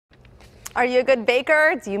Are you a good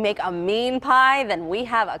baker? Do you make a mean pie? Then we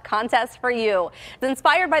have a contest for you. It's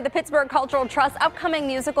inspired by the Pittsburgh Cultural Trust's upcoming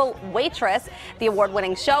musical Waitress. The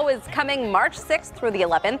award-winning show is coming March 6th through the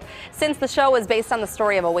 11th. Since the show is based on the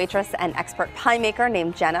story of a waitress and expert pie maker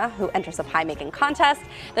named Jenna who enters a pie making contest,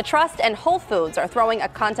 the Trust and Whole Foods are throwing a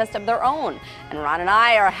contest of their own. And Ron and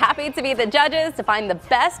I are happy to be the judges to find the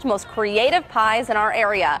best, most creative pies in our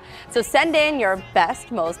area. So send in your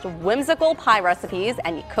best, most whimsical pie recipes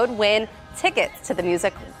and you could win tickets to the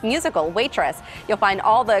musical Waitress. You'll find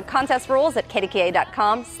all the contest rules at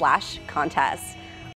kdka.com/contest.